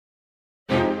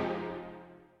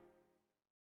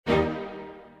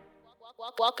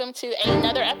Welcome to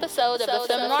another episode of the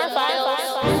Femme Noir Files.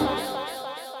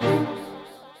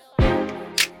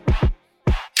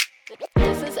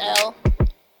 This is Elle.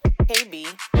 KB.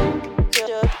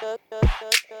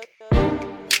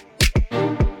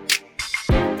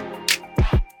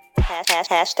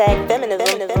 Hashtag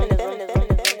feminism.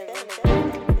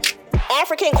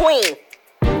 African queen.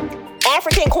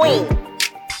 African queen.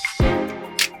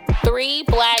 Three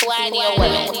black female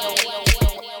women.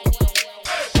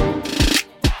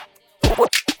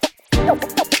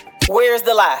 Where's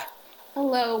the lie?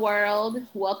 Hello, world.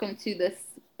 Welcome to this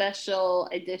special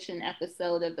edition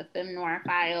episode of the Femme Noir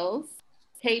Files.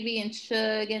 KB and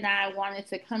Shug and I wanted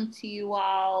to come to you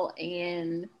all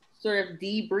and sort of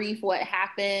debrief what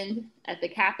happened at the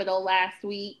Capitol last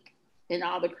week and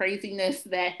all the craziness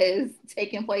that has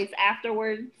taken place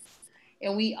afterwards.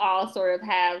 And we all sort of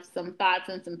have some thoughts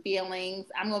and some feelings.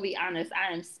 I'm going to be honest.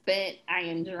 I am spent. I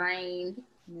am drained.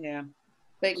 Yeah.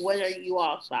 Like, what are you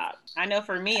all's thoughts? I know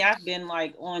for me, I've been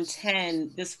like on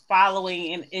 10 this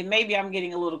following, and maybe I'm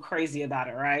getting a little crazy about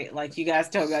it, right? Like you guys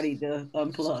told me I need to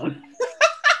unplug.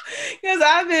 Because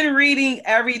I've been reading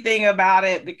everything about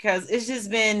it because it's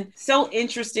just been so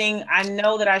interesting. I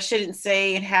know that I shouldn't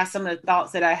say and have some of the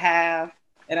thoughts that I have,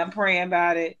 and I'm praying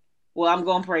about it. Well, I'm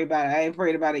going to pray about it. I ain't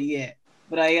prayed about it yet,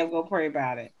 but I am going to pray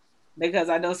about it because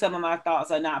I know some of my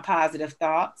thoughts are not positive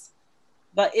thoughts,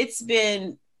 but it's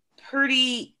been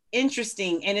pretty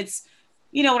interesting. And it's,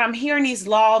 you know, when I'm hearing these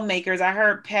lawmakers, I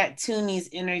heard Pat Toomey's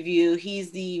interview. He's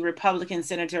the Republican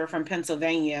senator from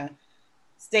Pennsylvania,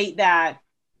 state that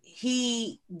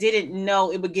he didn't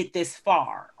know it would get this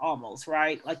far almost,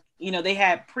 right? Like, you know, they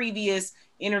had previous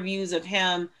interviews of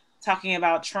him talking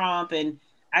about Trump, and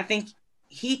I think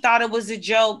he thought it was a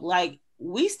joke. Like,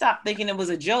 we stopped thinking it was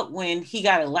a joke when he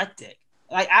got elected.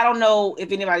 Like, I don't know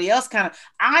if anybody else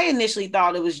I initially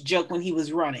thought it was a joke when he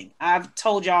was running. I've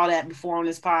told y'all that before on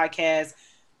this podcast.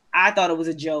 I thought it was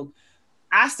a joke.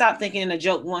 I stopped thinking it a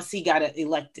joke once he got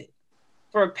elected.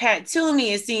 For Pat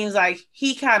Toomey, it seems like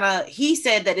he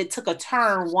said that it took a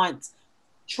turn once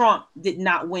Trump did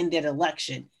not win that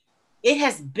election. It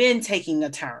has been taking a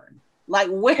turn. Like,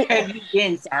 where have you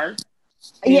been, sir?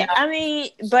 Yeah, I mean,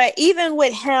 but even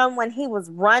with him when he was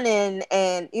running,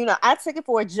 and, you know, I took it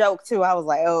for a joke too. I was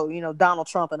like, oh, you know, Donald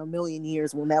Trump in a million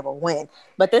years will never win.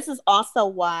 But this is also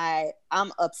why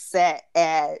I'm upset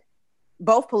at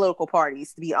both political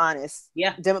parties, to be honest.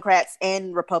 Yeah. Democrats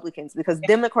and Republicans, because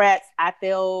Democrats, I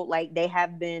feel like they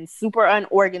have been super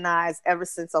unorganized ever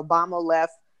since Obama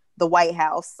left the White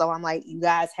House. So I'm like, you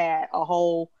guys had a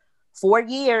whole 4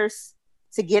 years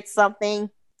to get something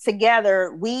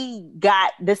together. We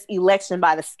got this election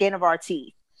by the skin of our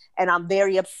teeth, and I'm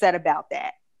very upset about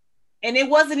that. And it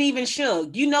wasn't even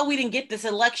Shug. You know, we didn't get this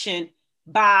election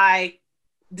by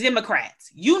Democrats.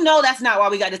 You know that's not why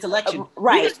we got this election.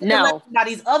 Right. No. By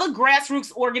these other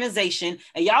grassroots organization,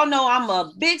 and y'all know I'm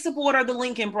a big supporter of the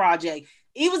Lincoln Project.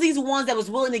 It was these ones that was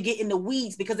willing to get in the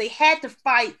weeds because they had to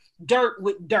fight dirt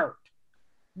with dirt.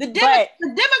 The Democrats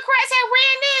had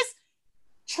ran this.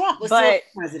 Trump was still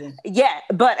president. Yeah,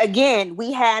 but again,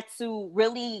 we had to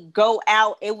really go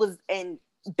out. It was and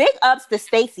big ups to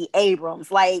Stacey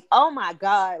Abrams. Like, oh my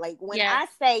God. Like, when I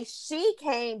say she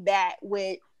came back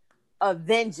with a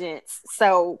vengeance.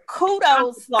 So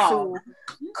kudos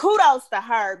to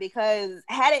her, because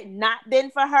had it not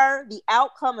been for her, the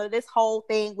outcome of this whole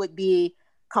thing would be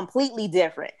completely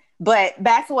different. But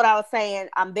back to what I was saying,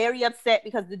 I'm very upset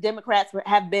because the Democrats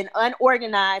have been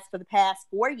unorganized for the past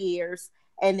 4 years.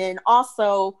 And then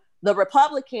also the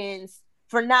Republicans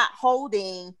for not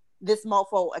holding this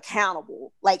mofo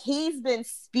accountable. Like, he's been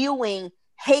spewing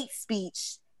hate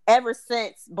speech ever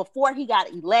since before he got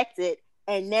elected.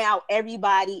 And now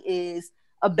everybody is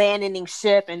abandoning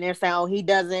ship, and they're saying, oh, he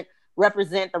doesn't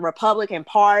represent the Republican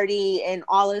Party and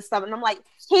all this stuff. And I'm like,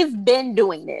 he's been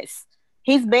doing this.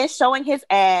 He's been showing his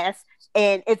ass,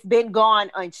 and it's been gone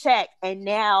unchecked. And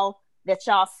now that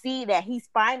y'all see that he's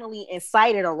finally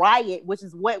incited a riot, which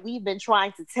is what we've been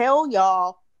trying to tell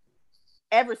y'all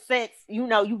ever since, you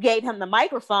know, you gave him the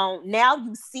microphone. Now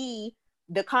you see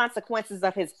the consequences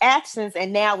of his actions,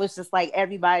 and now it's just like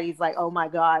everybody's like, oh my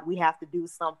God, we have to do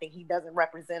something. He doesn't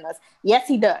represent us. Yes,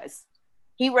 he does.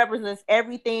 He represents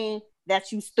everything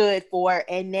that you stood for,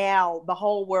 and now the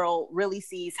whole world really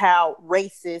sees how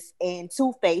racist and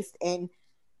two-faced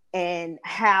and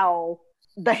how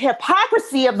the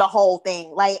hypocrisy of the whole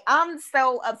thing. Like, I'm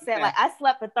so upset. Okay. Like, I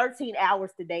slept for 13 hours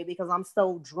today because I'm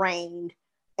so drained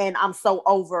and I'm so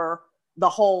over the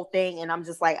whole thing. And I'm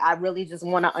just like, I really just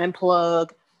want to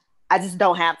unplug. I just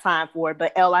don't have time for it.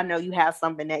 But Elle, I know you have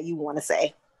something that you want to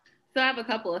say. So I have a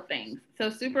couple of things. So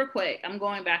super quick, I'm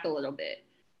going back a little bit.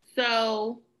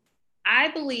 So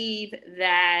I believe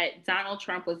that Donald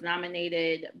Trump was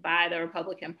nominated by the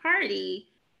Republican Party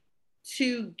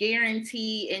to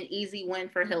guarantee an easy win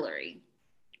for Hillary.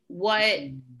 What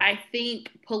I think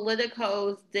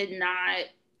politicos did not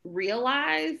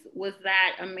realize was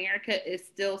that America is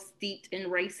still steeped in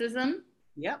racism.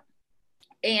 Yep.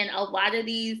 And a lot of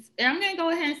these, and I'm going to go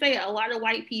ahead and say it, a lot of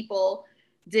white people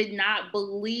did not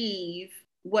believe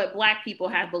what Black people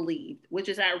have believed, which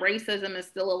is that racism is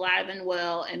still alive and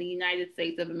well in the United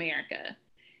States of America.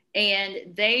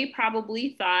 And they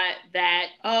probably thought that,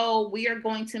 oh, we are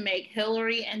going to make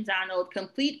Hillary and Donald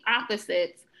complete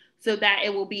opposites so that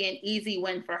it will be an easy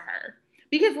win for her.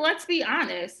 Because let's be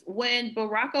honest, when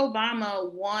Barack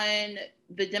Obama won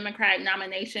the Democratic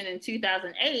nomination in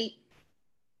 2008,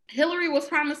 Hillary was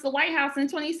promised the White House in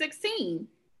 2016.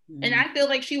 Mm-hmm. And I feel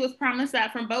like she was promised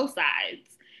that from both sides.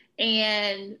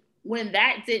 And when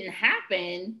that didn't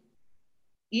happen,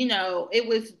 you know, it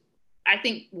was, I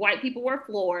think white people were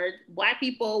floored. Black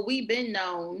people, we've been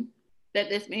known that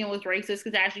this man was racist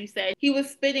because, as you said, he was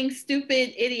spitting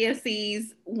stupid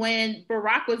idiocies when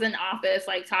Barack was in office,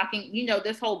 like talking, you know,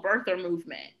 this whole birther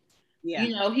movement. Yeah.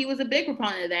 You know, he was a big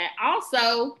proponent of that.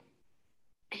 Also,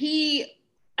 he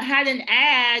had an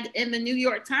ad in the New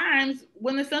York Times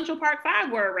when the Central Park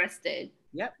Five were arrested.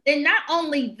 Yep. And not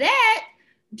only that,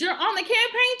 on the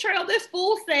campaign trail, this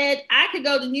fool said I could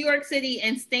go to New York City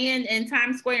and stand in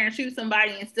Times Square and shoot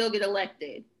somebody and still get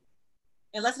elected.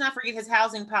 And let's not forget his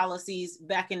housing policies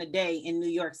back in the day in New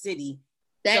York City.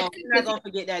 So we're not going to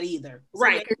forget that either.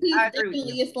 Right, because he's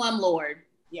definitely a slumlord.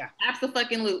 Yeah.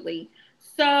 Absolutely.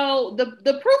 So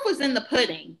the proof was in the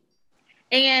pudding.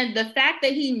 And the fact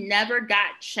that he never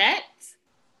got checked,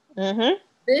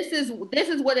 this is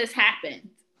what has happened.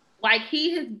 Like,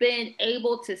 he has been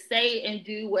able to say and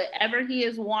do whatever he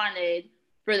has wanted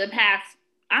for the past,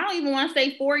 I don't even want to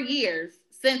say 4 years,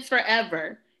 since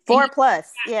forever. 4+,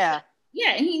 yeah.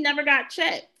 Yeah, and he never got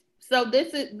checked. So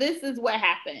this is what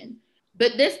happened.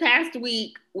 But this past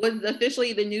week was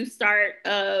officially the new start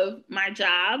of my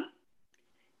job.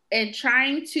 And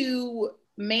trying to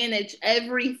manage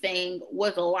everything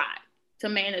was a lot. To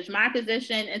manage my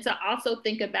position and to also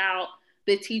think about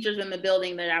the teachers in the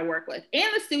building that I work with, and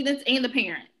the students and the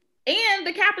parents, and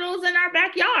the Capitol is in our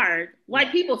backyard.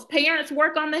 Like, people's parents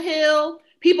work on the Hill.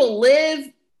 People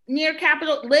live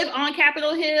on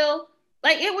Capitol Hill.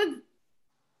 Like,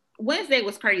 Wednesday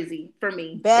was crazy for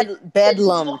me.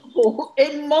 Bedlam.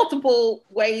 In multiple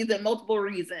ways and multiple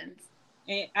reasons.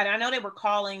 And I know they were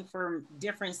calling from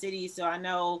different cities. So I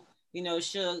know, you know,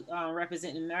 Suge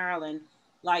representing Maryland,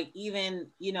 like, even,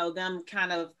 you know, them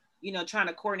kind of, you know, trying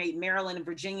to coordinate Maryland and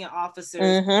Virginia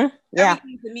officers. Yeah.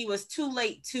 Everything to me was too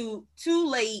late to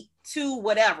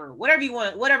whatever you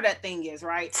want, whatever that thing is,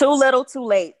 right? Too little, too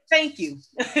late. Thank you.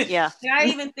 Yeah. And I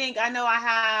even think, I know I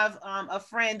have a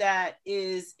friend that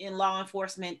is in law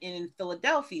enforcement in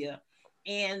Philadelphia,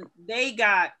 and they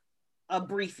got a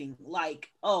briefing like,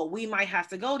 oh, we might have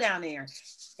to go down there.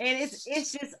 And it's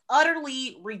just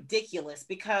utterly ridiculous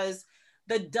because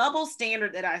the double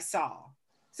standard that I saw.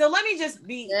 So let me just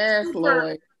be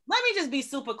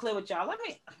super clear with y'all. I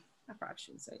probably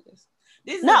shouldn't say this.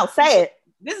 Say it.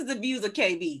 This is the views of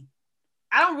KB.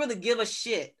 I don't really give a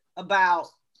shit about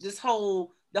the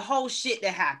whole shit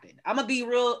that happened. I'm gonna be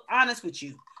real honest with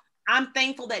you. I'm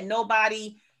thankful that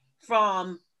nobody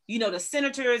from, you know, the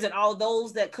senators and all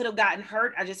those that could have gotten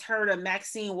hurt. I just heard of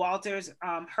Maxine Walters,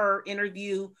 her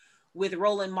interview with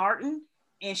Roland Martin,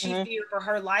 and she feared for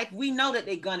her life. We know that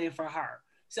they gunning for her.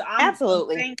 So I'm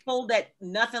thankful that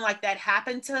nothing like that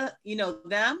happened to, you know,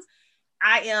 them.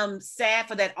 I am sad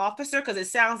for that officer because it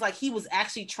sounds like he was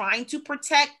actually trying to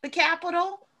protect the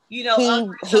Capitol. You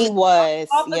know, he was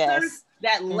officers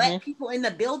that let people in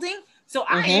the building. So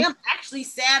I am actually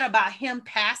sad about him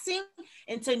passing,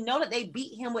 and to know that they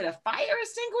beat him with a fire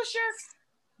extinguisher.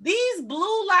 These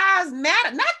Blue Lives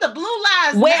Matter, not the Blue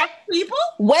Lives Matter people.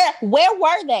 Where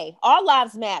were they? All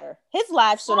lives matter. His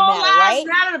life should have mattered, right? All lives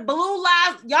matter. The Blue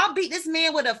Lives. Y'all beat this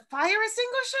man with a fire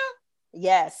extinguisher?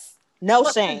 Yes. No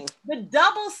shame. The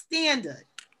double standard.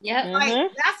 Yeah.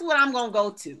 Like, that's what I'm gonna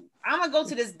go to. I'm gonna go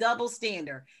to this double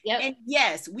standard. Yep. And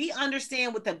yes, we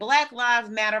understand with the Black Lives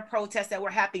Matter protests that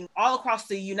were happening all across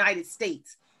the United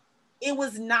States, it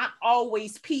was not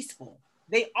always peaceful.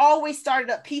 They always started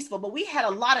up peaceful, but we had a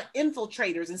lot of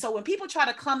infiltrators. And so when people try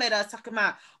to come at us talking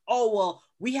about, oh, well,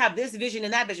 we have this vision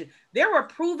and that vision, there were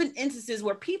proven instances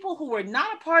where people who were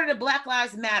not a part of the Black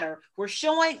Lives Matter were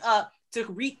showing up to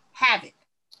wreak havoc.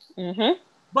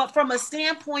 But from a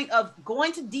standpoint of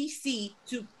going to DC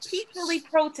to peacefully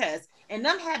protest and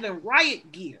them having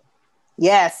riot gear.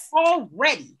 Yes.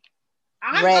 Already.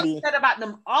 I'm upset about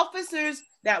them officers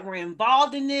that were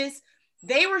involved in this.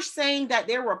 They were saying that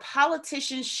there were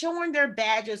politicians showing their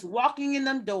badges, walking in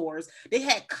them doors. They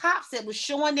had cops that was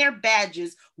showing their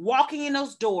badges, walking in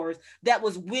those doors that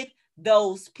was with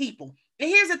those people. And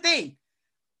here's the thing.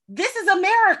 This is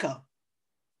America.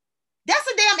 That's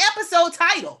a damn episode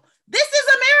title. This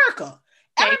is America.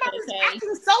 Everybody's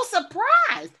acting so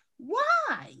surprised.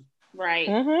 Why? Right.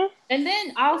 Mm-hmm. And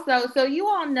then also, so you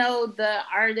all know the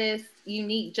artist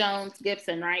Unique Jones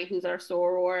Gibson, right? Who's our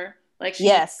soror. Like she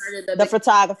started the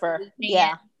photographer.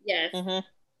 Yes. Mm-hmm.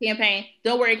 Campaign.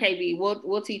 Don't worry, KB.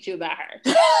 We'll teach you about her.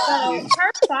 So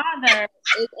her father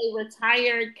is a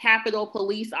retired Capitol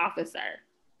Police officer.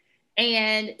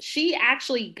 And she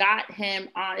actually got him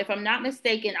on, if I'm not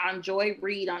mistaken, on Joy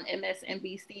Reid on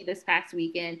MSNBC this past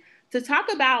weekend to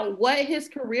talk about what his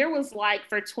career was like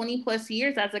for 20 plus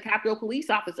years as a Capitol Police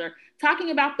officer,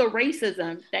 talking about the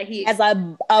racism that he as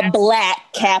a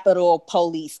Black Capitol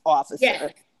Police officer.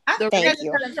 Yes. I think I just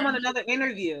heard him on another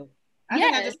interview. I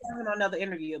think I just heard him on another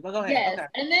interview, but go ahead. Yes. Okay.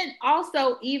 And then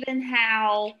also even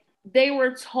how they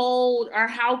were told, or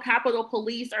how Capitol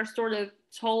Police are sort of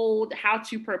told how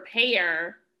to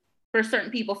prepare for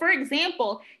certain people. For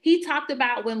example, he talked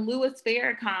about when Louis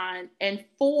Farrakhan and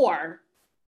 4,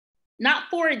 not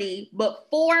 40, but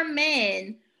 4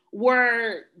 men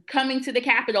were coming to the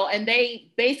Capitol, and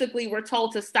they basically were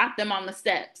told to stop them on the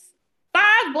steps. 5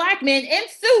 Black men in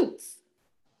suits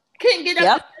couldn't get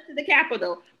up to the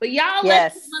Capitol, but y'all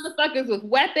let these motherfuckers with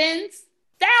weapons,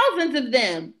 thousands of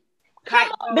them.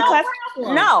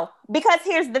 Because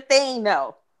here's the thing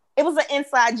though. It was an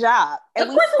inside job. And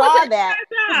we saw that.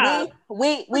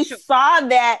 We saw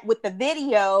that with the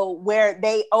video where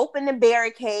they opened the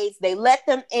barricades, they let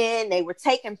them in, they were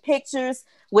taking pictures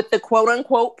with the quote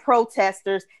unquote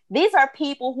protesters. These are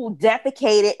people who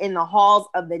defecated in the halls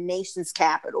of the nation's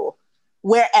capital.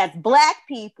 Whereas Black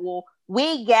people,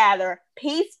 we gather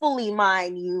peacefully,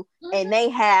 mind you, and they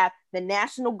have the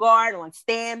National Guard on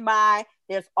standby.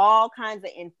 There's all kinds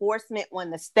of enforcement on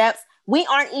the steps. We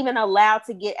aren't even allowed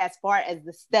to get as far as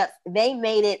the steps. They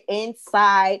made it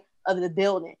inside of the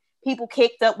building. People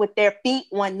kicked up with their feet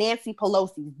on Nancy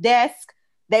Pelosi's desk.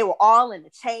 They were all in the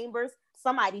chambers.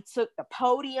 Somebody took the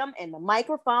podium and the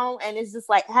microphone, and it's just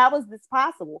like, how is this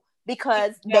possible?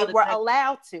 Because they were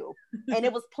allowed to, and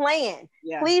it was planned.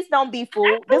 Please don't be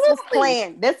fooled. Absolutely. This was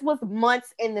planned. This was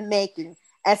months in the making.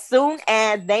 As soon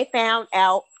as they found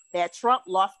out that Trump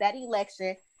lost that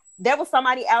election, there was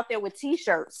somebody out there with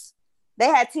t-shirts. They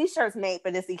had t-shirts made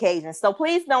for this occasion. So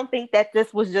please don't think that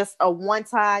this was just a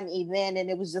one-time event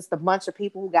and it was just a bunch of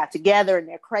people who got together and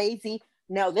they're crazy.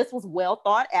 No, this was well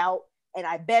thought out, and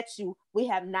I bet you we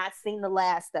have not seen the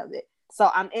last of it. So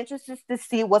I'm interested to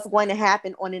see what's going to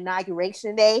happen on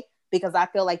Inauguration Day, because I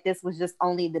feel like this was just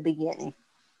only the beginning.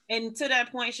 And to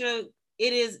that point, Shug,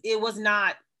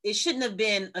 it shouldn't have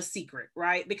been a secret,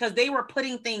 right? Because they were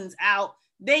putting things out.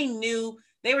 They knew.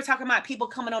 They were talking about people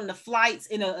coming on the flights,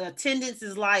 and attendance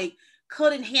is like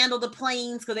couldn't handle the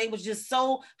planes because they was just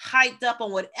so hyped up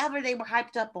on whatever they were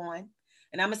hyped up on.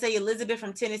 And I'm gonna say Elizabeth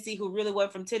from Tennessee, who really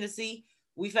wasn't from Tennessee.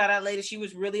 We found out later she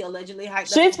was really allegedly hyped up.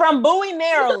 She's from Bowie,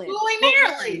 Maryland.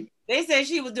 They said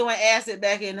she was doing acid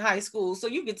back in high school. So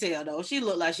you could tell though, she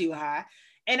looked like she was high.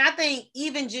 And I think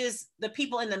even just the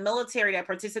people in the military that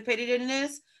participated in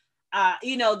this,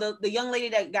 the young lady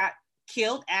that got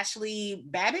killed, Ashley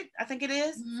Babbitt, I think it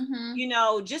is,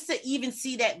 just to even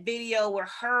see that video where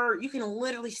you can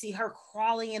literally see her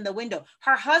crawling in the window.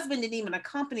 Her husband didn't even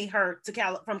accompany her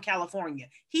from California.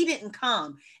 He didn't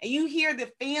come. And you hear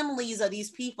the families of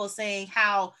these people saying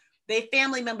how their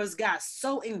family members got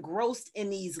so engrossed in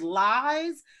these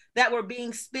lies that were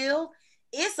being spilled.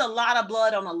 It's a lot of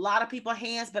blood on a lot of people's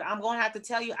hands, but I'm going to have to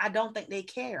tell you, I don't think they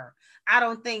care. I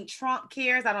don't think Trump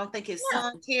cares. I don't think his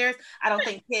son cares. I don't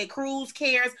think Ted Cruz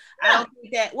cares. I don't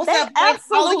think that. They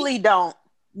absolutely don't.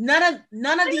 None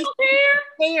of these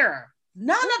care.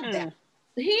 None of them.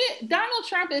 Donald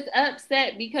Trump is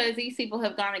upset because these people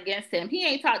have gone against him. He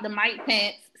ain't talked to Mike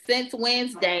Pence since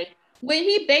Wednesday, when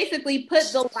he basically put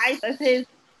the life of his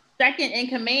second in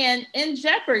command in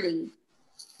jeopardy.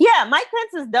 Yeah, Mike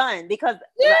Pence is done because,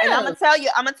 and I'm gonna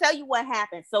tell you what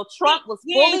happened. So Trump was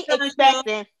fully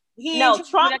expecting.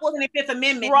 Trump was 25th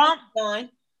Amendment.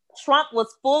 Trump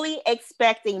was fully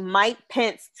expecting Mike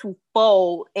Pence to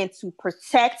fold and to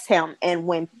protect him. And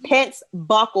when Pence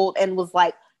buckled and was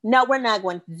like, "No, we're not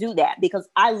going to do that because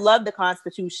I love the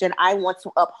Constitution. I want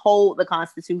to uphold the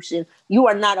Constitution. You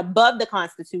are not above the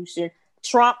Constitution."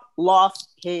 Trump lost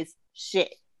his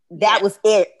shit. that was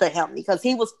it for him, because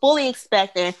he was fully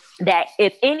expecting that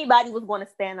if anybody was going to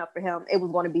stand up for him, it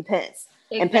was going to be Pence.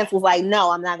 Exactly. And Pence was like,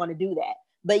 no, I'm not going to do that.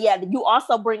 But yeah, you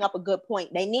also bring up a good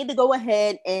point. They need to go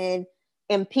ahead and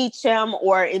impeach him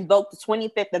or invoke the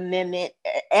 25th Amendment.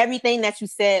 Everything that you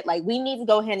said, like, we need to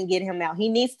go ahead and get him out. He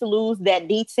needs to lose that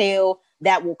detail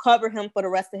that will cover him for the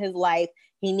rest of his life.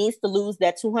 He needs to lose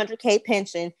that $200K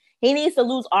pension. He needs to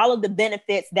lose all of the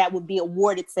benefits that would be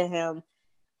awarded to him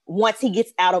once he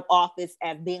gets out of office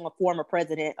as being a former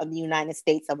president of the United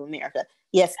States of America.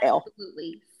 Yes, Elle.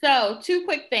 Absolutely. So 2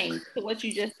 quick things to what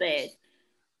you just said.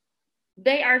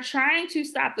 They are trying to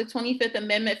stop the 25th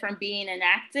Amendment from being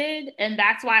enacted, and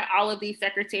that's why all of these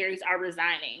secretaries are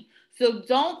resigning. So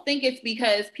don't think it's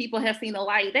because people have seen the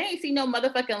light. They ain't seen no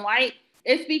motherfucking light.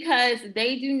 It's because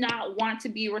they do not want to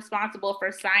be responsible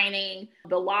for signing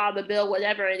the law, the bill,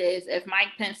 whatever it is, if Mike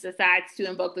Pence decides to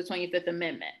invoke the 25th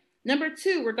Amendment. Number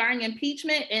 2, regarding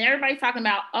impeachment, and everybody's talking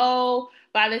about, oh,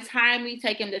 by the time we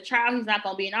take him to trial, he's not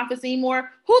going to be in office anymore.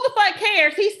 Who the fuck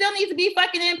cares? He still needs to be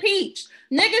fucking impeached.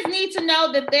 Niggas need to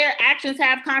know that their actions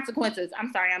have consequences.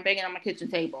 I'm sorry, I'm banging on my kitchen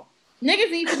table. Niggas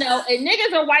need to know, and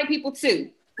niggas are white people too,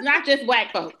 not just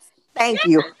black folks. Thank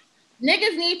you.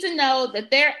 Niggas need to know that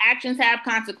their actions have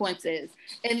consequences.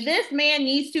 And this man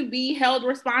needs to be held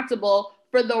responsible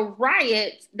for the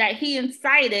riots that he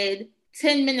incited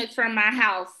 10 minutes from my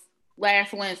house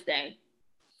last Wednesday.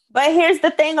 But here's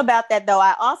the thing about that, though.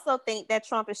 I also think that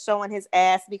Trump is showing his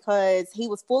ass because he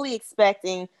was fully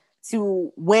expecting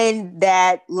to win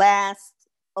that last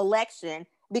election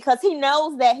because he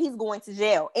knows that he's going to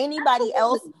jail. Anybody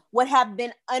else would have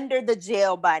been under the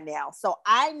jail by now. So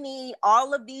I need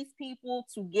all of these people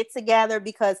to get together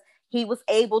because he was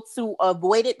able to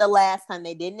avoid it the last time.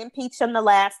 They didn't impeach him the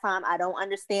last time. I don't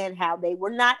understand how they were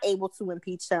not able to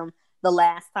impeach him the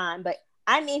last time, but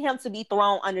I need him to be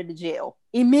thrown under the jail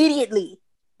immediately.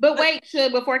 But wait,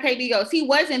 before KB goes, he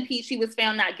was impeached. He was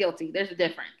found not guilty. There's a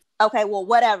difference. Okay, well,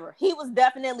 whatever. He was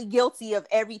definitely guilty of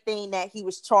everything that he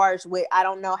was charged with. I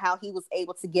don't know how he was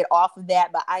able to get off of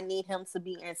that, but I need him to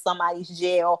be in somebody's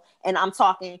jail. And I'm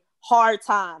talking hard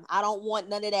time. I don't want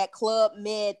none of that Club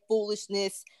Med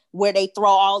foolishness where they throw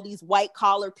all these white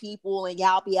collar people and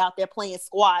y'all be out there playing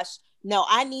squash. No,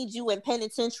 I need you in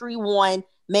penitentiary 1,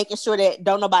 making sure that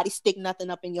don't nobody stick nothing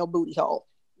up in your booty hole.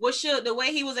 Well, the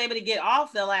way he was able to get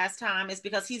off the last time is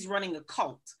because he's running a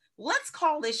cult. Let's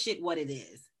call this shit what it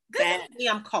is. This is a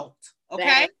damn cult,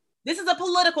 okay? This is a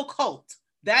political cult.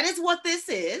 That is what this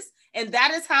is, and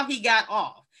that is how he got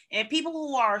off. And people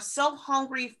who are so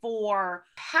hungry for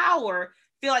power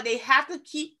feel like they have to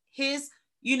keep his,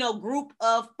 group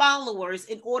of followers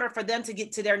in order for them to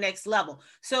get to their next level.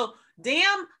 So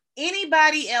damn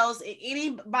anybody else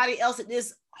that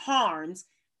this harms,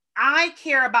 I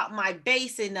care about my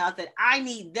base enough that I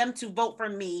need them to vote for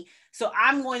me. So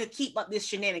I'm going to keep up this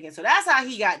shenanigans. So that's how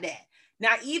he got that.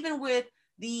 Now, even with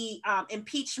the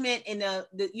impeachment and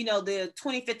the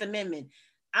 25th Amendment,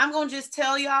 I'm going to just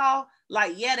tell y'all,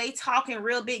 they talking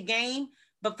real big game,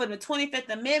 but for the 25th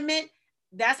Amendment,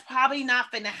 that's probably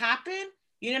not going to happen.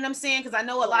 You know what I'm saying? Because I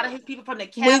know a lot of his people from the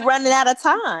cabinet. We're running out of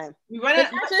time. There's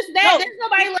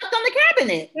nobody left on the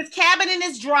cabinet. His cabinet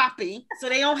is dropping, so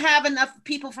they don't have enough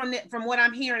people from what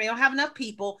I'm hearing. They don't have enough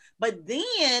people. But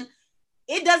then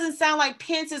it doesn't sound like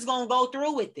Pence is going to go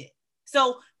through with it.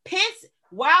 So Pence,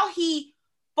 while he,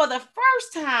 for the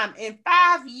first time in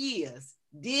 5 years,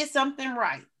 did something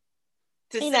right.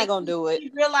 He's not going to do it.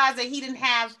 He realized that he didn't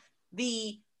have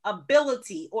the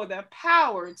ability or the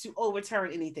power to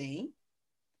overturn anything.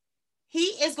 He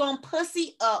is going to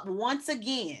pussy up once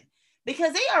again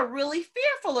because they are really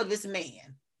fearful of this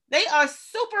man. They are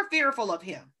super fearful of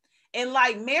him. And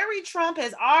like Mary Trump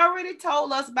has already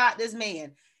told us about this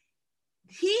man,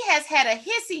 he has had a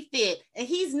hissy fit and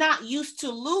he's not used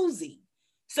to losing.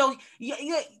 So you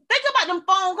think about them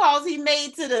phone calls he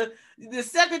made to the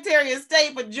Secretary of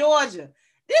State for Georgia.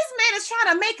 This man is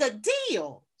trying to make a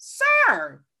deal.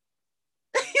 Sir,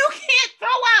 you can't throw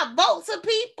out votes of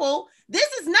people. This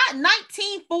is not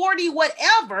 1940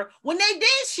 whatever when they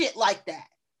did shit like that.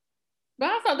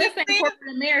 But also, this ain't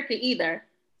corporate America either.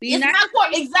 It's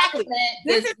not exactly.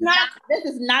 This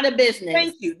is not a business.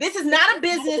 Thank you. This is not a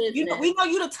business. We know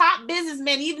you the top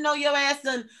businessman, even though your ass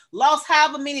done lost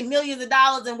however many millions of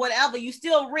dollars and whatever. You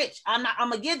still rich. I'm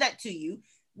gonna give that to you.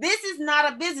 This is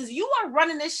not a business. You are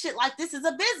running this shit like this is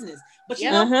a business. But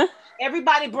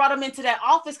everybody brought him into that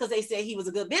office because they said he was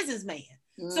a good businessman.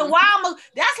 So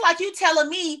that's like you telling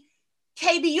me,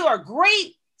 KB, you're a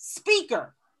great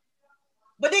speaker.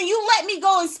 But then you let me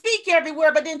go and speak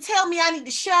everywhere, but then tell me I need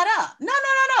to shut up. No.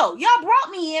 Y'all brought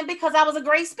me in because I was a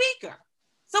great speaker.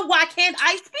 So why can't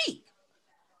I speak?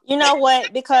 You know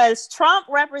what? Because Trump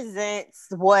represents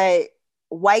what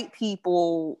white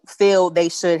people feel they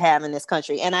should have in this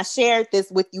country. And I shared this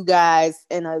with you guys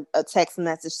in a text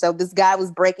message. So this guy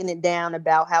was breaking it down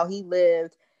about how he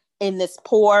lived in this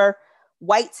poor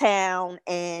white town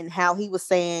and how he was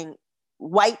saying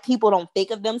white people don't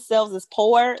think of themselves as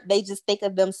poor. They just think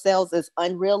of themselves as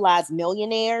unrealized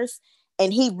millionaires.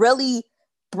 And he really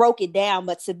broke it down,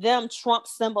 but to them, Trump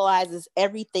symbolizes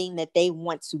everything that they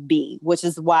want to be, which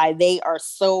is why they are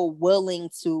so willing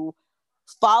to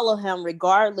follow him,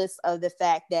 regardless of the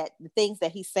fact that the things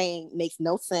that he's saying makes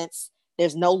no sense.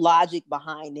 There's no logic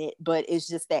behind it, but it's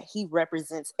just that he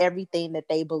represents everything that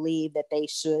they believe that they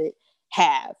should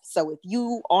have. So if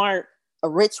you aren't a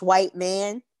rich white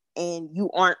man and you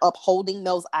aren't upholding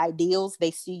those ideals,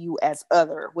 they see you as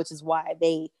other, which is why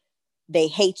they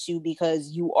hate you,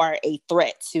 because you are a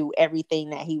threat to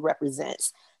everything that he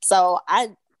represents. So I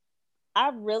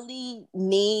really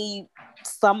need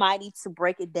somebody to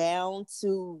break it down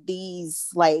to these,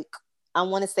 like, I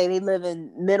want to say they live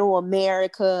in middle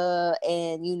America,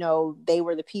 and, you know, they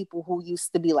were the people who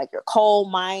used to be like your coal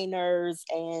miners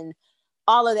and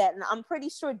all of that. And I'm pretty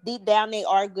sure deep down they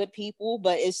are good people,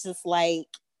 but it's just like,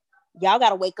 y'all got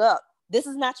to wake up. This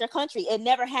is not your country. It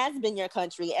never has been your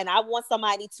country. And I want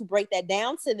somebody to break that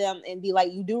down to them and be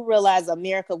like, you do realize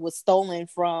America was stolen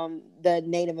from the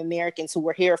Native Americans who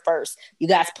were here first. You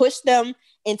guys pushed them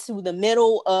into the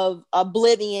middle of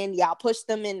oblivion. Y'all pushed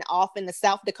them off in the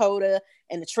South Dakota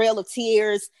and the Trail of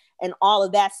Tears and all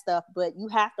of that stuff. But you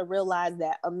have to realize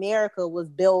that America was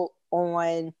built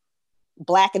on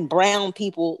Black and brown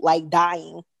people like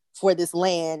dying for this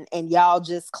land, and y'all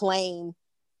just claim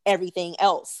everything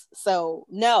else. So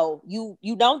no, you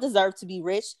don't deserve to be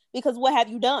rich, because what have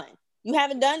you done? You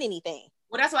haven't done anything.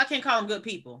 Well, that's why I can't call them good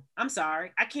people. I'm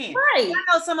sorry, I can't. Right.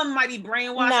 I know some of them might be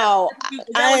brainwashed. No,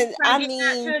 I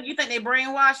mean, you think they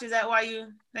brainwashed? Is that why you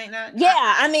think that? Yeah,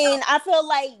 I mean, I feel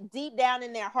like deep down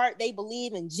in their heart they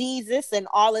believe in Jesus and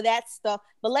all of that stuff.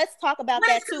 But let's talk about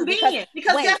that too, because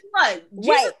guess what?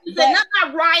 Jesus said nothing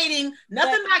about rioting,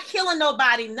 nothing about killing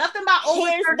nobody, nothing about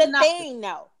overturning nothing. Here's the thing,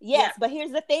 though. Yes, but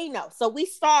here's the thing, though. So we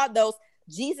saw those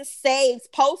Jesus Saves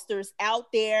posters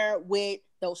out there with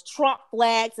those Trump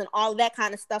flags and all of that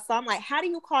kind of stuff. So I'm like, how do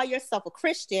you call yourself a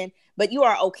Christian, but you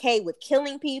are okay with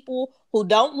killing people who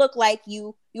don't look like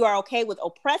you? You are okay with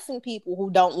oppressing people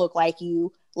who don't look like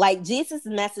you. Like, Jesus'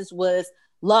 message was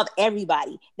love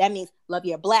everybody. That means love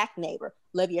your Black neighbor,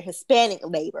 love your Hispanic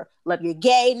neighbor, love your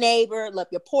gay neighbor, love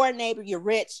your poor neighbor, your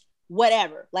rich,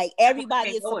 whatever. Like,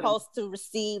 everybody is supposed to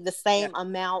receive the same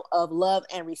amount of love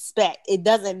and respect. It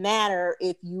doesn't matter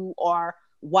if you are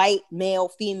white, male,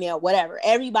 female, whatever.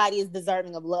 Everybody is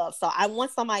deserving of love. So I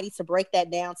want somebody to break that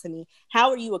down to me.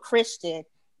 How are you a Christian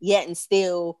yet and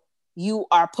still you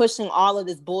are pushing all of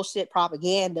this bullshit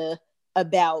propaganda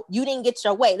about you didn't get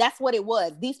your way? That's what it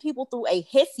was. These people threw a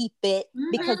hissy fit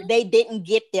because they didn't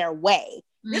get their way.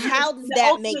 How does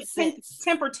that make sense?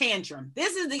 Temper tantrum.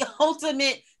 This is the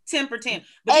ultimate temper tantrum.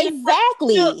 But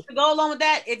exactly. To go along with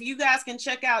that, if you guys can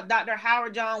check out Dr.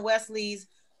 Howard John Wesley's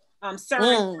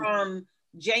sermon from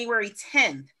January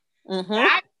 10th.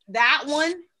 That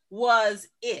one was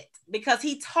it, because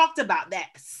he talked about that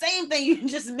same thing you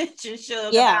just mentioned,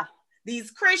 Shug, about these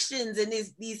Christians and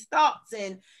these thoughts,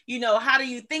 and, you know, how do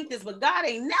you think this? But God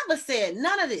ain't never said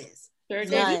none of this. So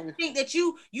you think that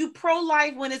you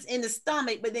pro-life when it's in the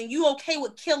stomach, but then you okay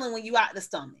with killing when you out the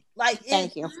stomach. Like,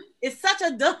 it's such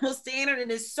a double standard, and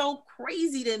it's so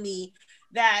crazy to me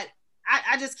that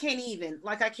I just can't even.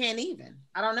 Like, I can't even.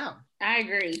 I don't know. I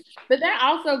agree. But that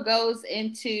also goes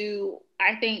into,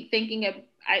 I think, thinking of,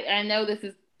 I know this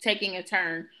is taking a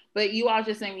turn, but you all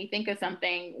just made me think of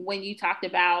something when you talked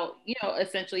about, you know,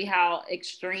 essentially how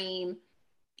extreme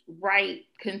right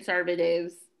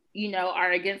conservatives, you know,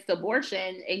 are against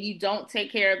abortion, and you don't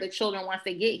take care of the children once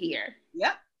they get here.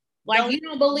 Yep. Like, you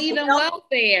don't believe in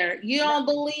welfare. You don't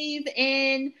believe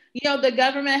in, you know, the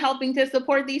government helping to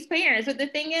support these parents. But the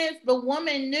thing is, the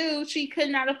woman knew she could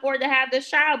not afford to have this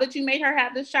child, but you made her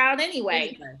have this child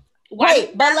anyway.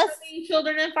 Wait, but let's leave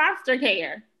children in foster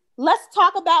care. Let's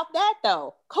talk about that,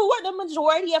 though. Who are the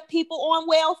majority of people on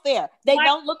welfare? They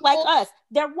don't look like us.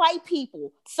 They're white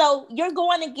people. So you're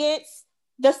going against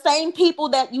the same people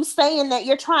that you saying that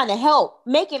you're trying to help.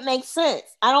 Make it make sense.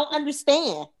 I don't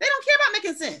understand. They don't care about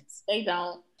making sense. They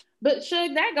don't. But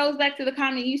Shug, that goes back to the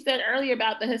comment you said earlier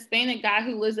about the Hispanic guy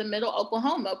who lives in Middle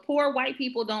Oklahoma. Poor white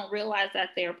people don't realize that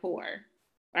they're poor,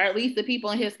 or at least the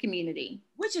people in his community.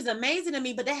 Which is amazing to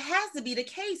me, but that has to be the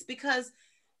case, because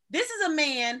this is a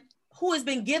man who has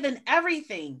been given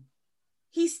everything.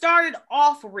 He started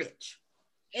off rich.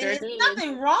 And there's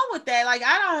nothing wrong with that. Like,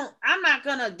 I'm not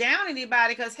gonna down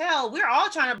anybody, because hell, we're all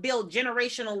trying to build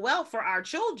generational wealth for our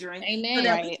children. Amen. So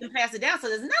that we can pass it down. So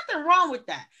there's nothing wrong with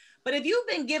that. But if you've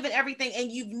been given everything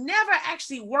and you've never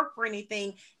actually worked for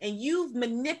anything, and you've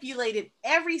manipulated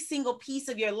every single piece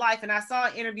of your life, and I saw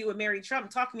an interview with Mary Trump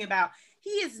talking about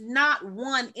he has not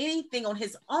won anything on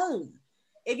his own.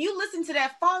 If you listen to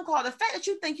that phone call, the fact that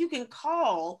you think you can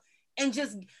call and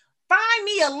just find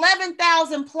me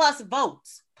 11,000 plus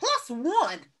votes, plus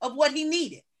one of what he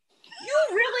needed.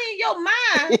 You really in your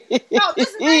mind,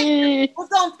 this man was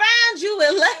going to find you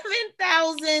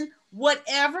 11,000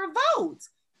 whatever votes.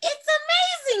 It's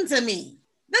amazing to me.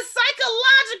 The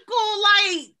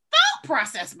psychological, thought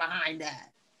process behind that.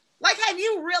 Like, have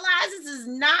you realized this is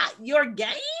not your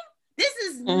game? This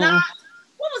is not,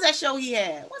 what was that show he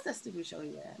had? What's that stupid show he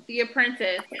had? The Apprentice.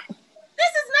 This is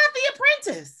not The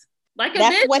Apprentice. Like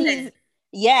that's business. What he's,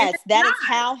 yes, that is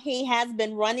how he has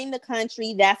been running the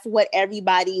country. That's what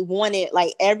everybody wanted.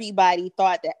 Like, everybody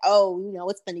thought that,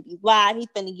 it's going to be live. He's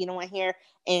going to get on here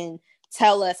and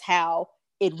tell us how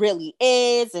it really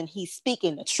is, and he's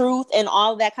speaking the truth and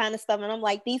all that kind of stuff. And I'm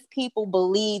like, these people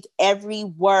believed every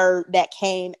word that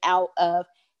came out of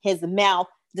his mouth,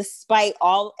 despite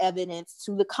all evidence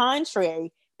to the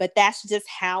contrary. But that's just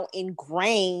how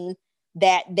ingrained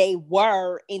that they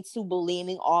were into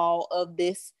believing all of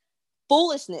this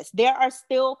foolishness. There are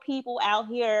still people out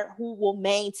here who will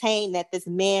maintain that this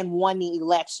man won the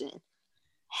election.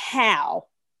 How?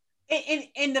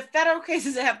 In the federal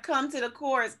cases that have come to the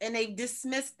courts, and they've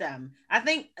dismissed them. I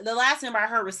think the last number I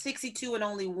heard was 62 and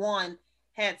only one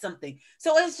had something.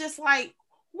 So it's just like,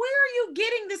 where are you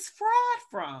getting this fraud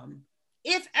from?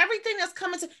 If everything that's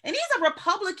coming to, and these are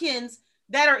Republicans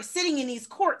that are sitting in these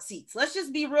court seats. Let's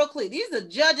just be real clear. These are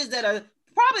judges that are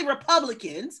probably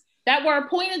Republicans. That were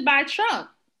appointed by Trump.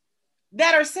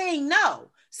 That are saying no.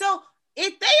 So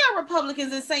if they are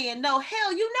Republicans and saying no,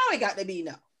 hell, it got to be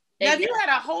no. Now, if you had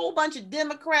a whole bunch of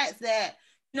Democrats that,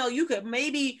 you could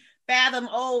maybe fathom,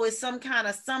 it's some kind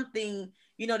of something,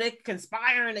 they're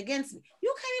conspiring against me.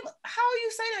 You can't even, how do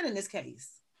you say that in this case?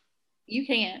 You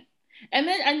can't. And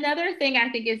then another thing I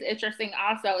think is interesting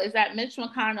also is that Mitch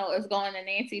McConnell is going to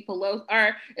Nancy Pelosi,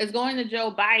 or is going to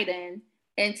Joe Biden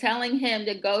and telling him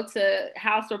to go to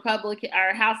House Republican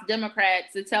or House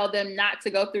Democrats to tell them not to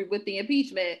go through with the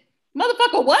impeachment.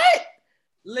 Motherfucker, what?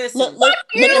 Listen, look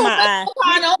at my eyes.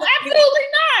 No, absolutely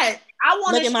not. I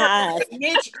want to show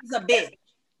Mitch is a bitch,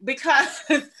 because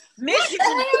Mitch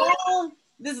is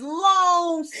this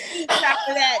long speech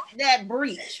after that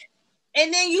breach,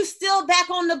 and then you still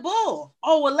back on the bull.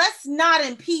 Oh, well, let's not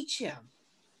impeach him.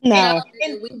 No,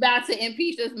 and we about to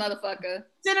impeach this motherfucker.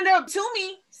 Senator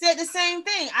Toomey said the same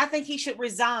thing. I think he should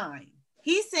resign.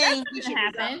 He's saying he should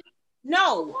resign.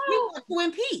 No, he wants to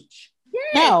impeach.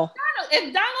 Yeah. No.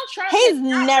 If Donald Trump, he's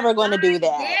never going to do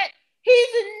that. He's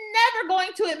never going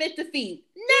to admit defeat.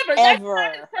 Never. Ever.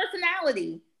 That's not his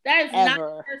personality. That is not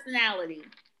his personality.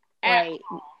 Right.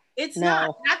 It's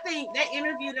not. I think that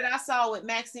interview that I saw with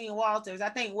Maxine Walters, I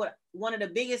think one of the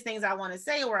biggest things I want to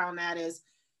say around that is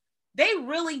they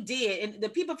really did, and the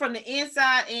people from the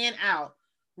inside and out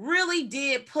really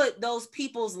did put those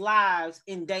people's lives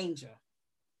in danger.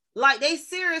 Like, they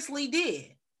seriously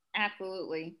did.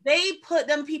 Absolutely. They put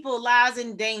them people's lives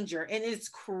in danger, and it's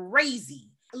crazy.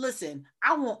 Listen,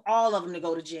 I want all of them to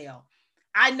go to jail.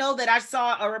 I know that I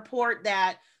saw a report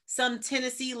that some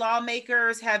Tennessee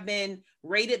lawmakers have been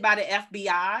raided by the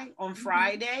FBI on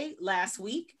Friday last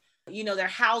week, their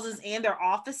houses and their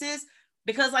offices,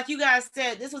 because like you guys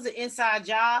said, this was an inside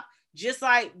job. Just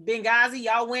like Benghazi,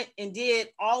 y'all went and did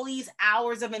all these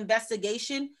hours of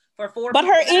investigation for 4 But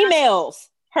her emails.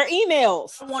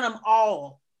 I want them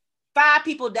all. 5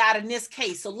 people died in this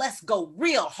case, so let's go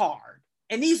real hard.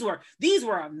 And these were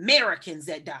Americans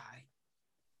that died.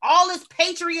 All this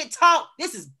patriot talk,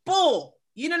 this is bull.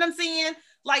 You know what I'm saying?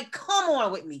 Like, come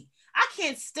on with me. I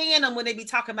can't stand them when they be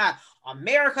talking about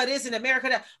America this and America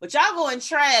that. But y'all go and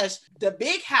trash the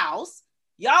big house.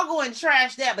 Y'all go and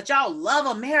trash that, but y'all love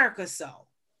America so.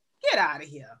 Get out of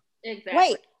here.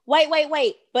 Exactly.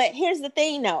 Wait. But here's the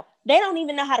thing, though. They don't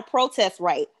even know how to protest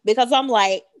right. Because I'm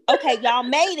like, okay, y'all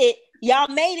made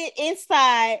it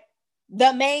inside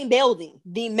the main building.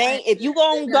 If you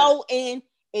gonna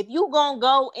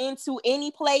go into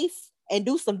any place and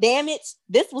do some damage,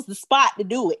 this was the spot to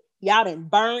do it. Y'all didn't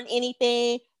burn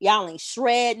anything. Y'all ain't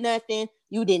shred nothing.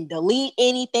 You didn't delete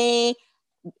anything.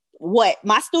 What?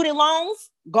 My student loans?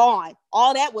 Gone.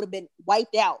 All that would have been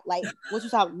wiped out. Like, what you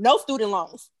talking? No student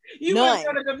loans. You would have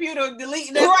on the computer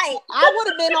deleting that. Right. I would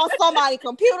have been on somebody's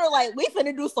computer like, we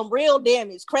finna do some real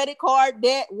damage. Credit card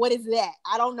debt. What is that?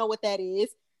 I don't know what that is.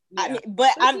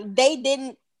 Yeah.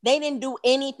 They didn't do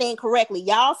anything correctly.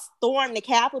 Y'all stormed the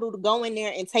Capitol to go in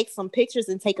there and take some pictures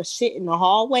and take a shit in the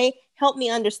hallway. Help me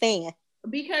understand.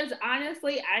 Because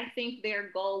honestly, I think their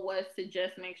goal was to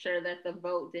just make sure that the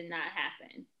vote did not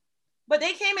happen. But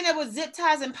they came in there with zip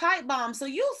ties and pipe bombs. So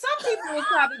some people were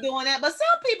probably doing that, but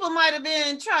some people might have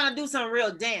been trying to do some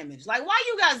real damage. Like, why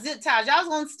you got zip ties? Y'all was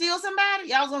gonna steal somebody?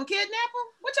 Y'all was gonna kidnap them?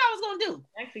 What y'all was gonna do?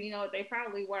 Actually, you know what? They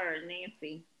probably were,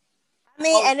 Nancy. I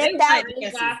mean, and if that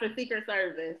was for Secret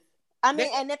Service. I mean,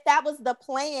 and if that was the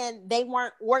plan, they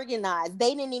weren't organized.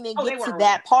 They didn't even get to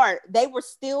that part. They were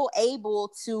still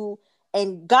able to,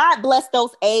 and God bless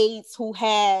those aides who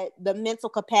had the mental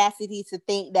capacity to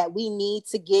think that we need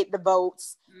to get the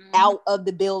votes out of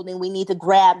the building. We need to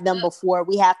grab them before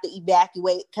we have to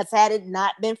evacuate. Because had it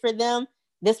not been for them,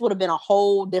 this would have been a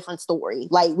whole different story.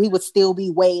 Like, we would still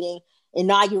be waiting.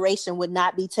 Inauguration would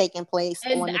not be taking place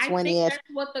on the 20th.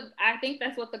 I think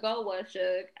that's what the goal was,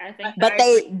 Shug. But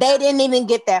they didn't even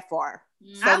get that far.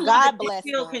 So God bless them.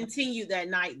 Still continued that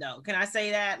night, though. Can I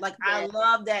say that? Like, I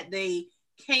love that they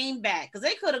came back, because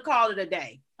they could have called it a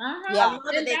day. Yeah, I love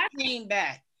that they came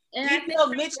back. And even though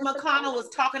Mitch McConnell was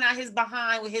talking out his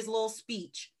behind with his little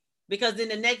speech, because then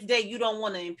the next day you don't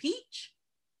want to impeach.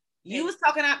 You was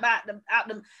talking about them,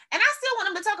 and I still want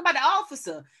him to talk about the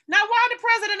officer. Now, why the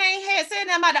president ain't said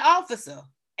nothing about the officer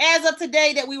as of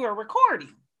today that we were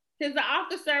recording? Because the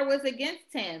officer was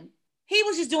against him. He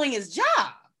was just doing his job.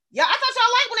 Yeah, I thought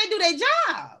y'all like when they do their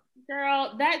job.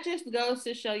 Girl, that just goes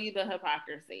to show you the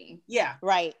hypocrisy. Yeah,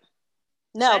 right.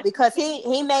 No, because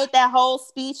he made that whole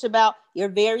speech about you're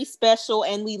very special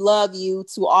and we love you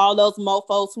to all those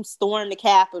mofos who stormed the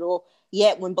Capitol.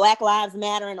 Yet when Black Lives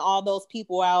Matter and all those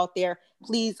people are out there,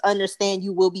 please understand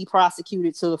you will be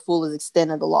prosecuted to the fullest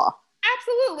extent of the law.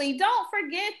 Absolutely. Don't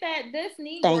forget that this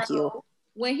Negro,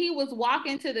 when he was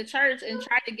walking to the church and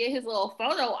tried to get his little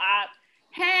photo op,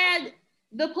 had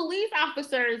the police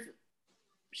officers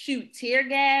shoot tear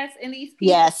gas in these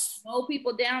people, mow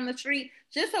people down the street,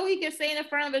 just so he could stand in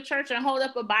front of the church and hold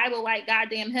up a Bible like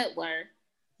goddamn Hitler.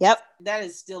 Yep. That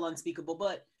is still unspeakable.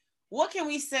 But what can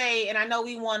we say? And I know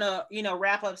we want to,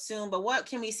 wrap up soon, but what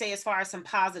can we say as far as some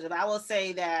positive? I will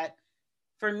say that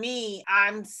for me,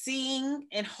 I'm seeing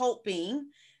and hoping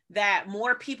that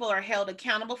more people are held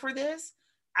accountable for this.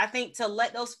 I think to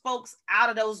let those folks out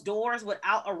of those doors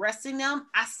without arresting them,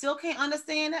 I still can't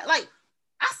understand that. Like,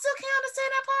 I still can't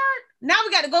understand that part. Now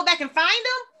we got to go back and find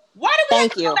them. Why do we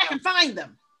have to go back and find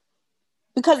them?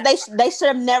 Because they should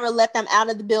have never let them out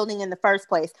of the building in the first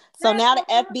place. So now the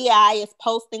FBI is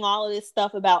posting all of this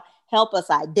stuff about help us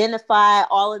identify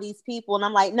all of these people. And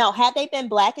I'm like, no, had they been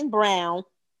Black and brown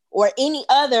or any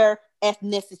other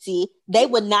ethnicity, they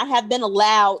would not have been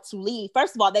allowed to leave.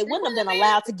 First of all, they wouldn't have been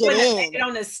allowed to get in.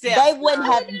 They wouldn't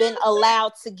have been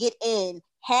allowed to get in.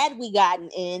 Had we gotten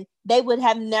in, they would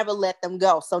have never let them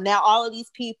go. So now all of these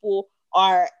people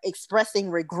are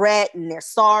expressing regret and they're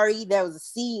sorry. There was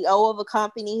a CEO of a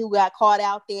company who got caught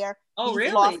out there. Oh, really?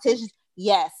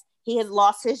 He has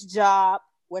lost his job,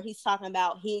 where he's talking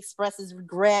about he expresses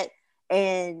regret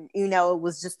and, it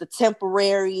was just a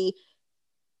temporary,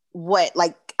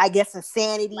 I guess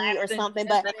insanity or something.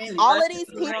 But all of these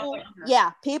people,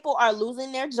 people are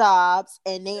losing their jobs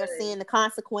and they are seeing the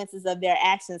consequences of their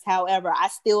actions. However, I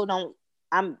still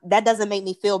that doesn't make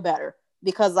me feel better.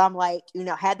 Because I'm like,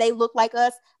 had they looked like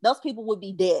us, those people would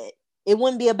be dead. It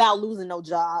wouldn't be about losing no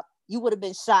job. You would have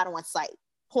been shot on sight,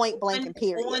 point blank and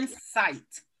period. On sight.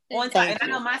 And I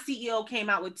know my CEO came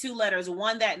out with 2 letters,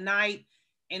 one that night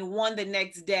and one the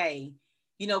next day,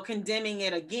 condemning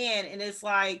it again. And it's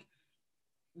like,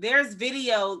 there's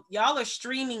video, y'all are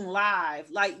streaming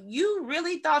live. Like, you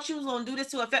really thought you was going to do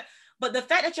this to affect. But the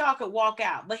fact that y'all could walk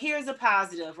out, but here's a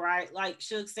positive, right? Like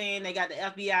Shug saying, they got the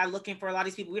FBI looking for a lot of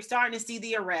these people. We're starting to see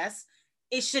the arrests.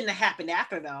 It shouldn't have happened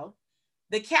after, though.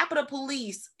 The Capitol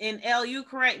Police, and you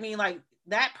correct me, like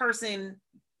that person,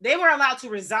 they were allowed to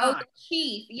resign. Oh, the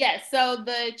chief. Yes. So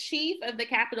the chief of the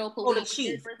Capitol Police. Oh, the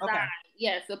chief. Okay.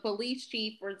 Yes, the police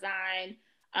chief resigned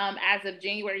as of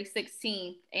January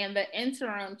 16th. And the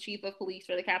interim chief of police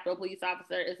for the Capitol Police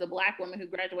officer is a Black woman who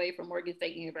graduated from Morgan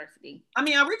State University. I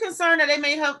mean, are we concerned that they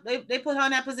made her, they put her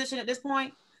in that position at this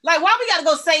point? Like, why we got to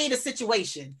go save the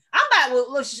situation? I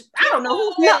don't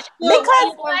know who.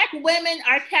 Because Black women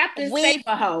are Captain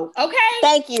Save-A-Ho, okay?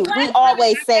 Thank you. We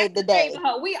always save the day.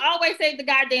 We always save the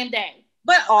goddamn day.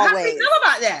 But always. How do we feel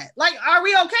about that? Like, are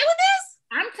we okay with this?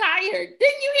 I'm tired.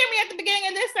 Didn't you hear me at the beginning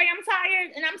of this say I'm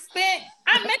tired and I'm spent?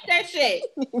 I meant that shit.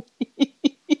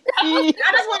 I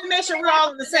just want to make sure we're all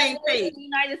on the same page. The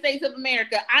United States of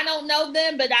America. I don't know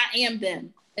them, but I am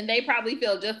them. And they probably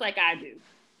feel just like I do.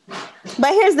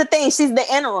 But here's the thing, she's the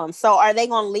interim. So are they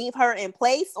going to leave her in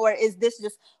place, or is this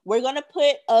just, we're going to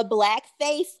put a black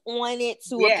face on it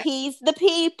to appease the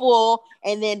people,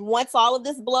 and then once all of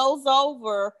this blows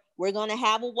over, we're going to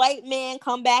have a white man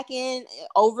come back in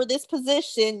over this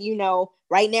position. You know,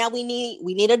 right now we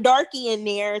need a darkie in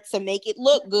there to make it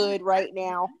look good right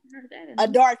now. A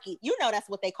darkie. You know that's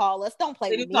what they call us. Don't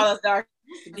play with me. Call us darkie.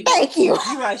 Thank you.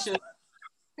 You right, should.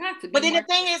 But then the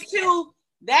thing is too,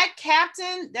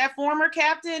 that former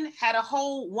captain had a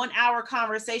whole 1 hour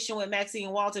conversation with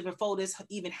Maxine Walter before this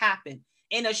even happened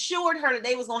and assured her that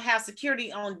they was going to have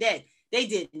security on deck. They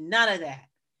did none of that.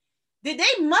 They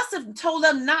must have told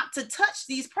them not to touch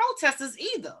these protesters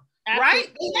either. Absolutely. Right?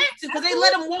 They had to, because they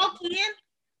let them walk in.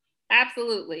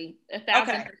 Absolutely.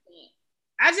 1,000%.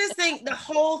 I just think the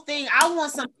whole thing, I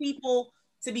want some people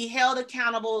to be held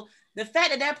accountable. The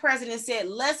fact that president said,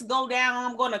 let's go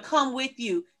down, I'm going to come with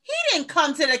you. He didn't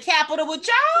come to the Capitol with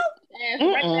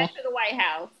y'all. Right back to the White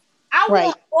House. I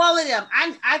want all of them.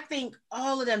 I think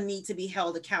all of them need to be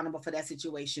held accountable for that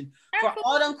situation. Absolutely. For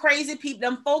all them crazy people,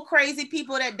 them 4 crazy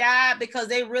people that died because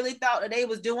they really thought that they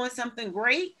was doing something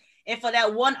great. And for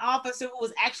that one officer who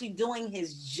was actually doing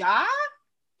his job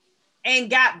and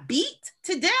got beat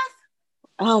to death.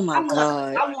 Oh my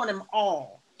God. I want them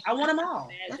all. I want them all.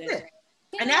 That's it.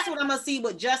 And that's what I'm going to see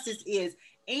what justice is.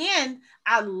 And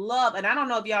I love, and I don't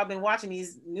know if y'all been watching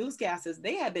these newscasters,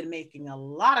 they have been making a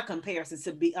lot of comparisons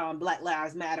to Black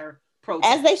Lives Matter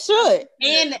protests. As they should.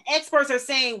 And the experts are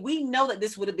saying, we know that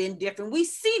this would have been different. We've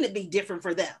seen it be different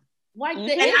for them. Like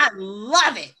and I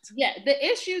love it. Yeah, the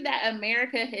issue that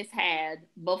America has had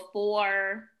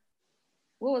before,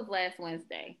 what was last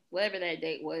Wednesday? Whatever that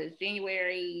date was,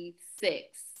 January 6th,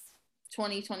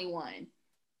 2021.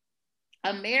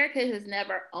 America has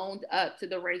never owned up to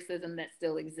the racism that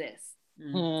still exists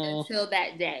until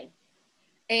that day.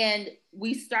 And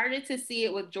we started to see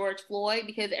it with George Floyd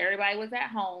because everybody was at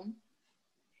home.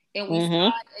 And we saw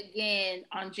it again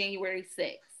on January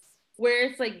 6th, where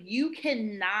it's like, you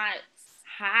cannot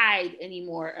hide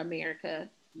anymore, America.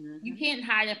 You can't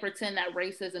hide and pretend that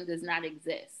racism does not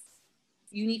exist.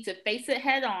 You need to face it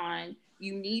head on.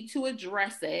 You need to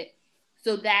address it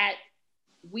so that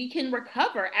we can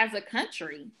recover as a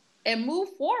country and move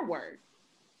forward.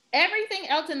 Everything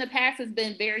else in the past has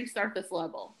been very surface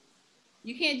level.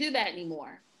 You can't do that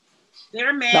anymore.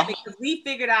 They're mad because we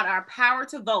figured out our power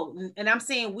to vote. And I'm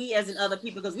saying we as in other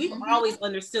people, because we've always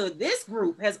understood, this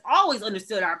group has always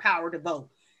understood our power to vote.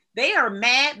 They are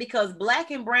mad because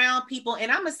Black and brown people,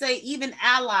 and I'm going to say even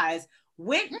allies,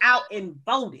 went out and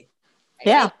voted.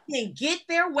 Yeah. They can get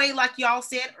their way, like y'all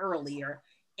said earlier.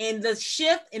 And the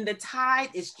shift in the tide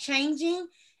is changing,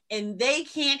 and they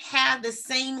can't have the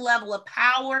same level of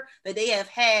power that they have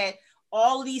had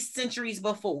all these centuries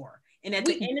before. And at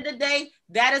the end of the day,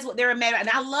 that is what they're mad at. And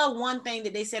I love one thing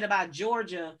that they said about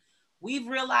Georgia. We've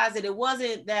realized that it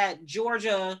wasn't that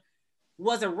Georgia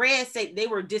was a red state, they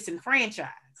were disenfranchised.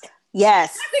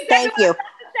 Yes, thank you.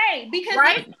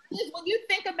 Because when you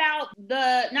think about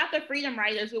not the Freedom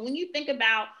Riders, but when you think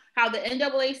about how the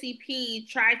NAACP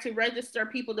tried to register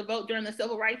people to vote during the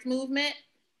Civil Rights Movement,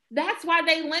 that's why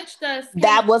they lynched us.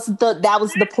 That was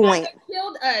the point. They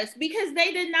killed us because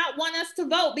they did not want us to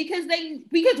vote because they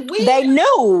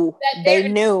knew that they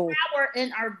knew power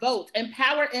in our vote and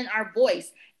power in our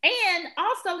voice. And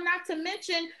also, not to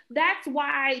mention, that's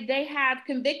why they have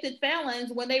convicted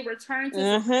felons when they return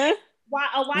to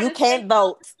you can't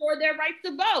vote for their rights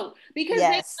to vote because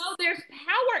they know there's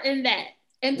power in that.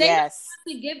 And they want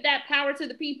to give that power to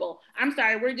the people. I'm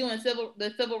sorry, we're doing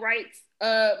the civil rights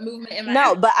movement.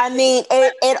 But I mean,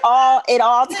 it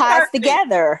all ties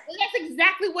together. And that's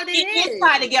exactly what it is. It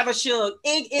tied together, Suge.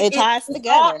 It ties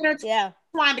together.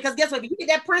 Because guess what? If you get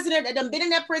that prisoner that done been in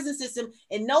that prison system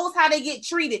and knows how they get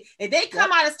treated, if they come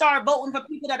out and start voting for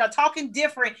people that are talking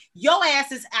different, your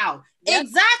ass is out. Yep.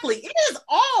 Exactly. It is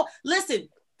all. Listen,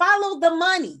 follow the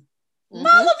money. Follow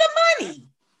the money.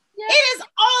 Yep. It is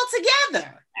all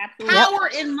together. Absolutely. Power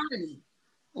and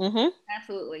money.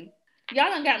 Absolutely. Y'all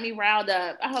done got me riled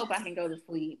up. I hope I can go to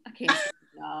sleep. I can't sleep,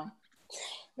 y'all.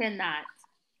 Cannot.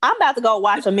 I'm about to go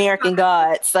watch American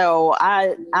Gods, so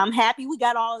I'm happy we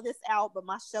got all of this out. But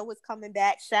my show is coming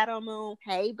back, Shadow Moon.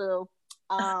 Hey, boo.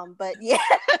 But yeah,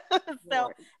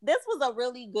 so this was a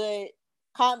really good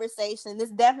conversation.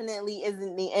 This definitely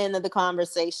isn't the end of the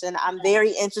conversation. I'm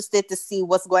very interested to see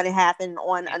what's going to happen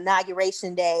on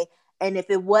Inauguration Day, and if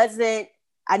it wasn't,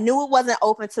 I knew it wasn't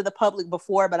open to the public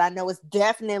before, but I know it's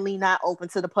definitely not open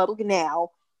to the public now.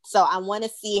 So I want to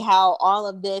see how all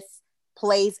of this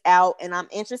plays out, and I'm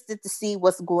interested to see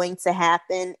what's going to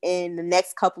happen in the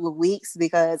next couple of weeks,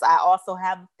 because I also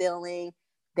have a feeling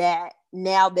that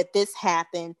now that this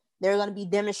happened, there are going to be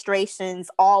demonstrations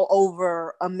all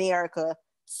over America.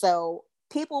 So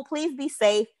people, please be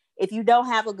safe. If you don't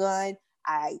have a gun,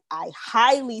 I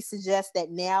highly suggest that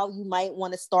now you might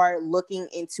want to start looking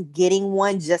into getting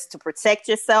one just to protect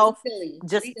yourself.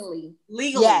 Legally.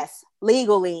 Yes,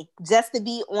 legally, just to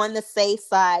be on the safe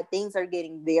side. Things are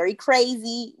getting very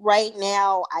crazy right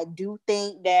now. I do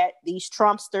think that these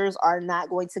Trumpsters are not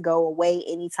going to go away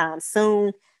anytime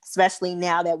soon, especially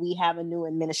now that we have a new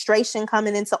administration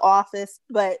coming into office.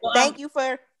 But thank you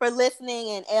for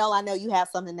listening. And Elle, I know you have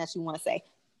something that you want to say.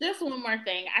 Just one more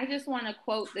thing. I just want to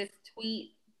quote this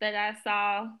tweet that I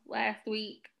saw last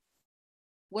week.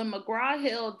 When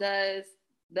McGraw-Hill does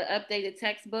the updated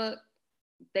textbook,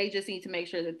 they just need to make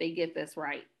sure that they get this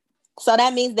right. So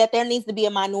that means that there needs to be a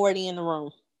minority in the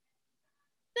room.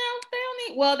 No, they don't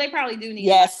need. Well, they probably do need.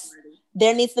 Yes,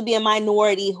 there needs to be a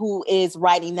minority who is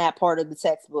writing that part of the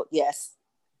textbook. Yes.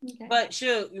 Okay. But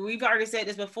we've already said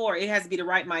this before. It has to be the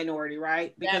right minority,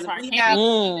 right? Because if we have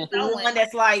one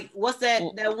that's like, what's that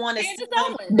one that's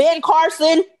Ben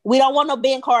Carson. We don't want no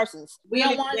Ben Carsons. We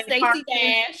don't want Stacey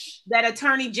Dash. That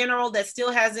attorney general that still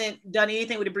hasn't done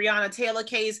anything with the Breonna Taylor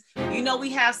case. You know,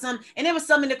 we have some, and there was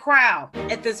some in the crowd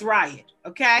at this riot.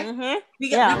 Okay.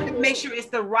 We got to make sure it's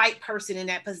the right person in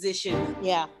that position.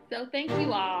 Yeah. So thank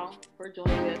you all for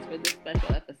joining us for this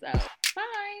special episode.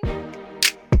 Bye.